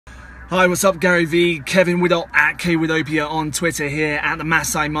Hi, what's up, GaryVee? Kevin Widdop at KWidopia on Twitter here at the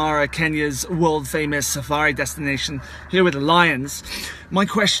Masai Mara, Kenya's world famous safari destination, here with the lions. My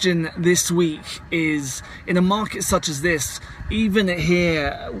question this week is, in a market such as this, even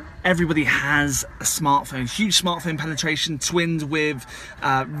here, everybody has a smartphone, huge smartphone penetration twinned with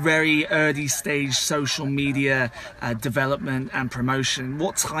very early stage social media development and promotion.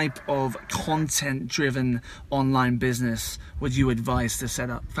 What type of content driven online business would you advise to set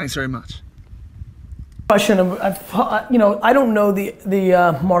up? Thanks very much. Question of, I don't know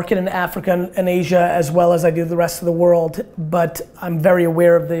the market in Africa and Asia as well as I do the rest of the world, but I'm very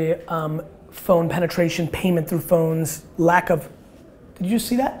aware of the phone penetration, payment through phones, lack of. Did you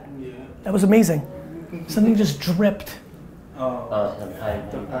see that? Yeah. That was amazing. Something just dripped. From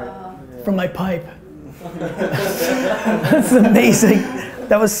my pipe. That's amazing.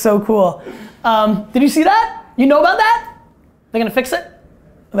 That was so cool. Did you see that? You know about that? They're gonna fix it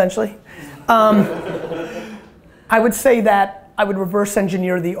eventually. I would say that I would reverse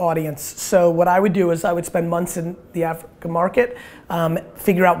engineer the audience. So what I would do is I would spend months in the African market,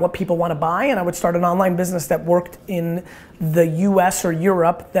 figure out what people want to buy, and I would start an online business that worked in the US or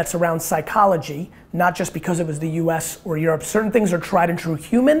Europe that's around psychology, not just because it was the US or Europe. Certain things are tried and true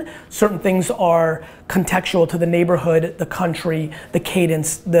human, certain things are contextual to the neighborhood, the country, the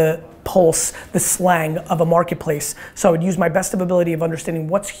cadence, the pulse, the slang of a marketplace. So I would use my best of ability of understanding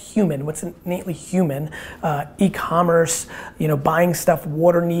what's human, what's innately human, e-commerce, buying stuff,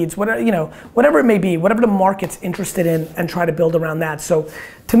 water needs, whatever it may be, whatever the market's interested in, and try to build around that. So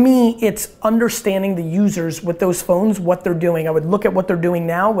to me, it's understanding the users with those phones, what they're doing. I would look at what they're doing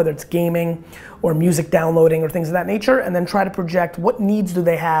now, whether it's gaming or music downloading or things of that nature, and then try to project what needs do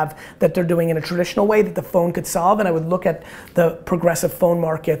they have that they're doing in a traditional way that the phone could solve. And I would look at the progressive phone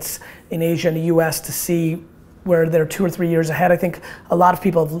markets in Asia and the US to see where they're 2 or 3 years ahead. I think a lot of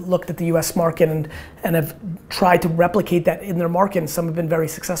people have looked at the US market and have tried to replicate that in their market, and some have been very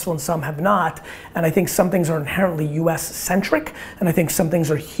successful and some have not. And I think some things are inherently US centric, and I think some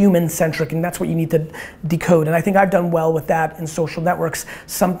things are human centric, and that's what you need to decode. And I think I've done well with that in social networks.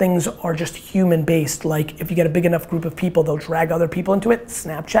 Some things are just human based, like if you get a big enough group of people, they'll drag other people into it.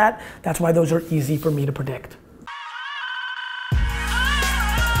 Snapchat, that's why those are easy for me to predict.